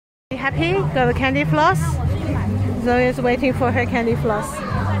happy? Got the candy floss? Zoe is waiting for her candy floss.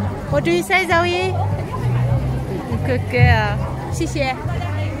 What do you say, Zoe? Good girl. 谢谢.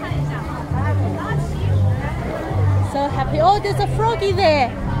 So happy. Oh, there's a froggy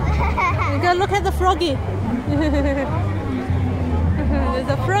there. You go look at the froggy. There's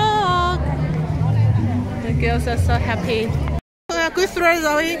a frog. The girls are so happy. Good throw,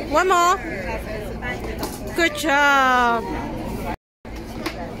 Zoe. One more. Good job.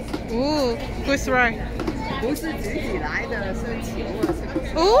 Ooh, good throw.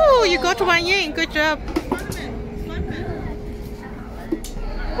 Ooh, you got one in. Good job.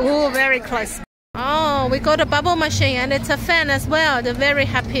 Ooh, very close. Oh, we got a bubble machine and it's a fan as well. They're very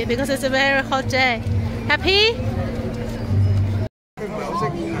happy because it's a very hot day. Happy?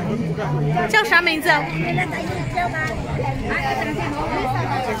 叫啥名字？几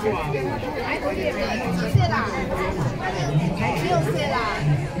岁啦？6岁啦。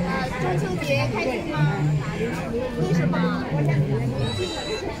中秋节开心吗？为什么？为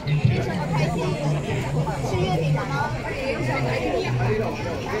什么开心？吃月饼了吗？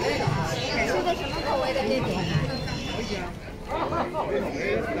吃的什么口味的月饼？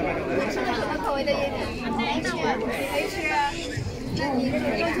吃的什么口味的月饼？没吃，没吃。 那你中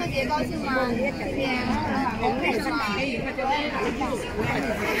秋节高兴吗？今天为什么？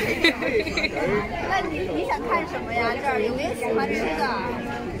那你想看什么呀？这儿有没有喜欢吃的？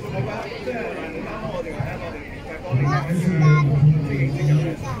我喜欢那你今天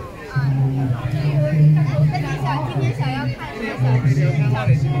想要看什么？想吃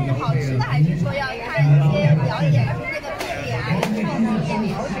好吃的，还是说要看一些表演？是这个配脸还是唱演员？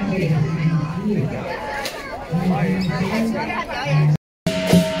还喜欢看表演。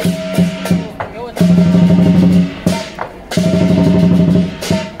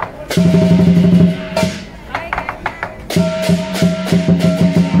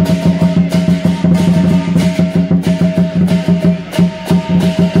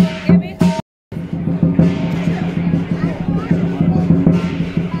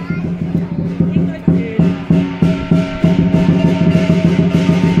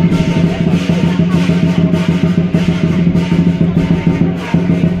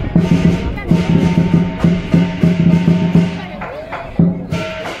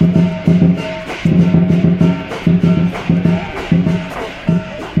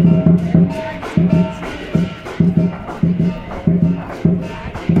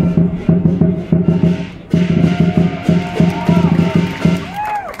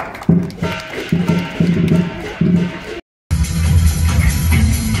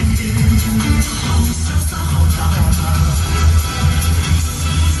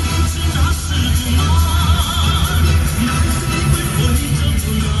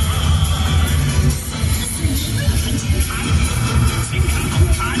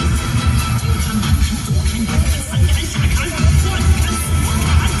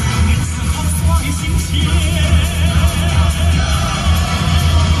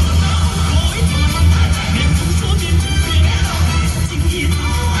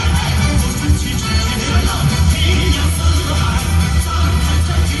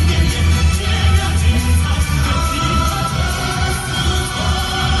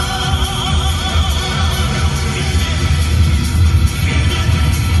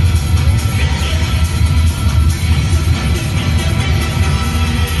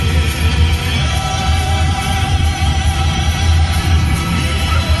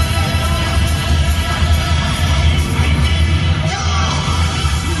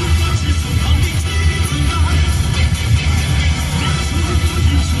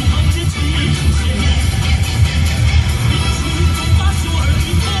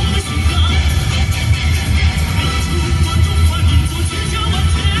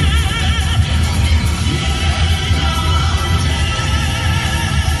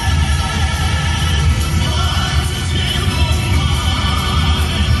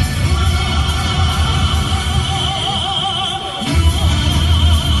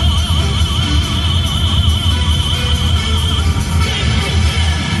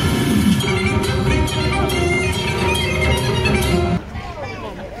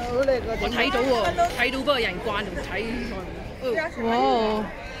 睇到嗰個人慣同睇。哇！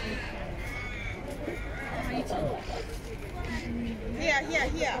 Here.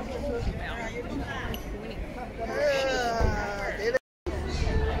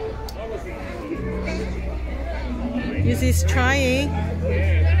 Yuzi's trying.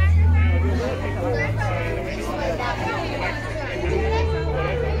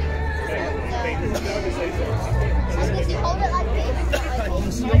 Hold it like this.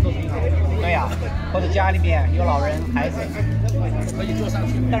 对呀。或者家里面有老人、孩子，可以坐上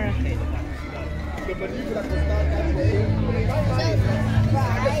去。当然可以的。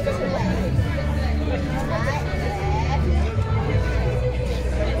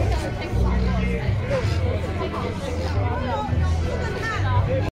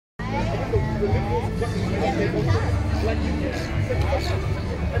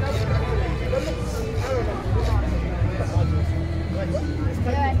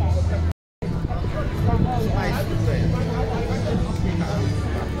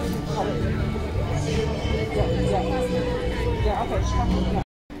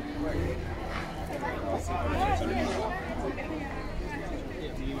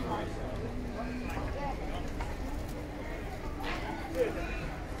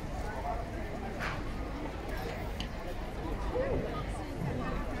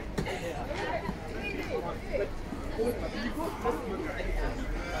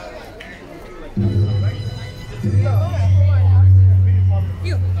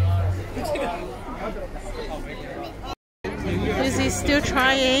Lucy's still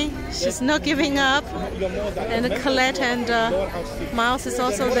trying. She's not giving up. And Colette and Miles is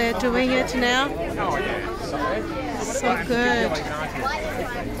also there doing it now. So good.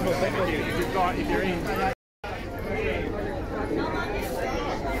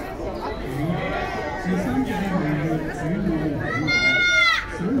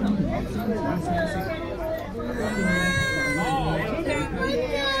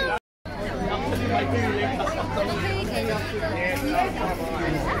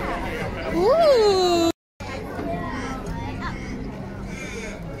 Ooh.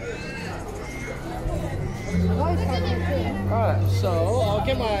 Alright, so I'll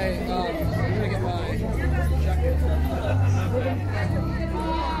get my I'm gonna get my jacket.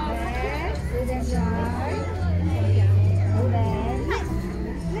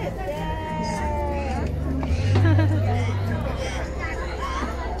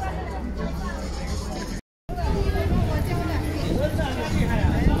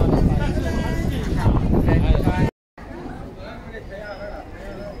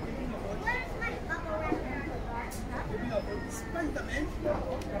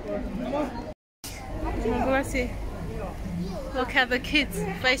 Look at the kids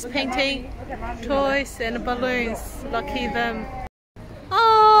face painting, toys and balloons. Lucky them.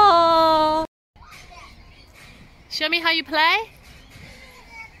 Oh! Show me how you play.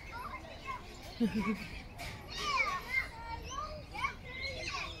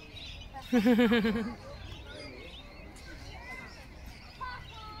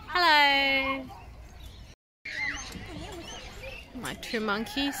 Hello. My two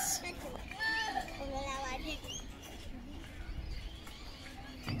monkeys.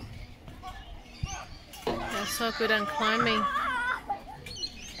 They're so good at climbing.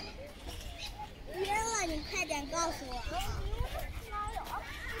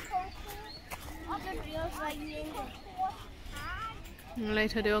 And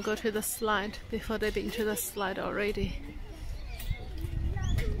later they will go to the slide. Before they've been to the slide already.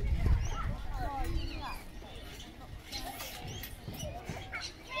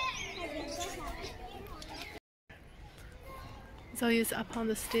 Zoe's up on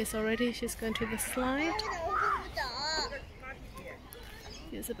the stairs already. She's going to the slide.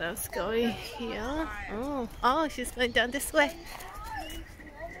 Isabel's going here. Oh, she's going down this way.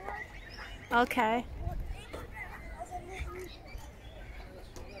 Okay.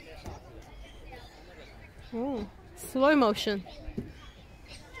 Oh, slow motion.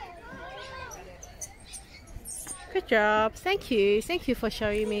 Good job. Thank you. Thank you for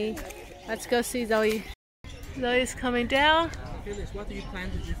showing me. Let's go see Zoe. Zoe's coming down. Phyllis, what do you plan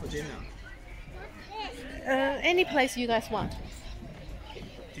to do for dinner? Any place you guys want.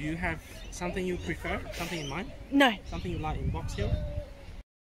 Do you have something you prefer? Something in mind? No. Something you like in Box Hill?